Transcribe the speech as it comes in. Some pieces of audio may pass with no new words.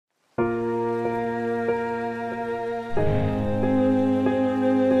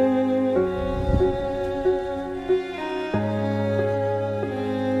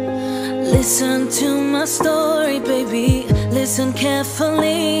Listen to my story, baby, listen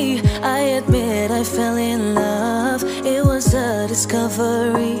carefully. I admit I fell in love, it was a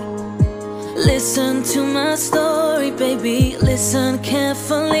discovery. Listen to my story, baby, listen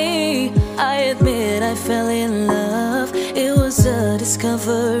carefully. I admit I fell in love, it was a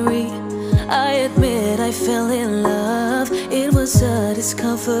discovery. I admit I fell in love, it was a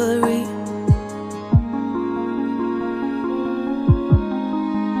discovery.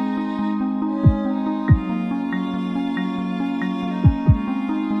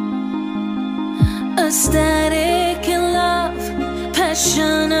 Ecstatic in love,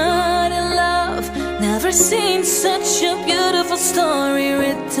 passionate in love. Never seen such a beautiful story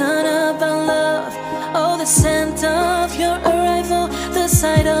written about love. Oh, the scent of your arrival, the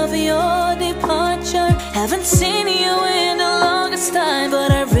sight of your departure. Haven't seen you in the longest time,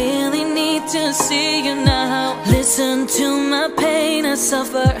 but I really need to see you now. Listen to my pain I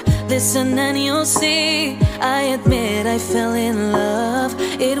suffer, listen and you'll see. I admit I fell in love,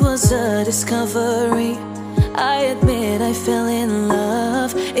 it was a discovery. I admit I fell in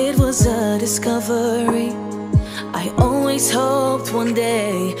love, it was a discovery. I always hoped one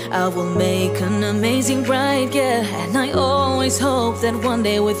day I will make an amazing bride, yeah. And I always hope that one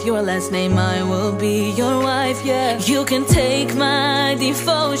day with your last name I will be your wife, yeah. You can take my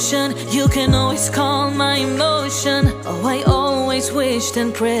devotion, you can always call my emotion. Oh, I always wished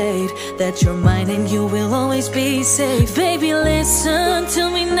and prayed that you're mine and you will always be safe. Baby, listen to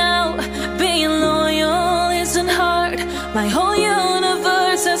me now, being loyal isn't hard. My whole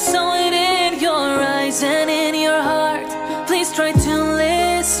universe, I saw it in your eyes and in your heart. Please try to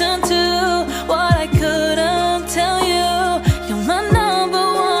listen to what I couldn't tell you. You're my number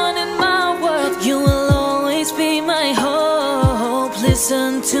one in my world, you will always be my hope.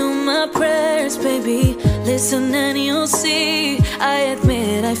 Listen to my prayers, baby, listen and you'll see. I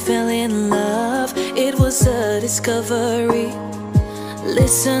admit I fell in love, it was a discovery.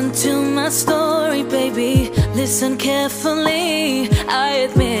 Listen to my story, baby, listen carefully. I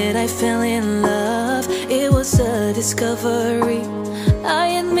admit I fell in love, it was a discovery. I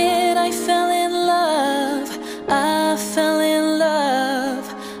admit I fell in love, I fell in love,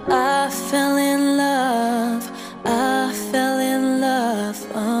 I fell in love, I fell in love.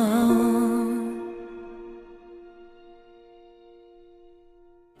 Oh.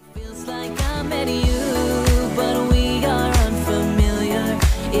 Feels like I met you, but we are unfamiliar.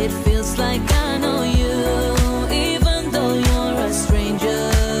 It feels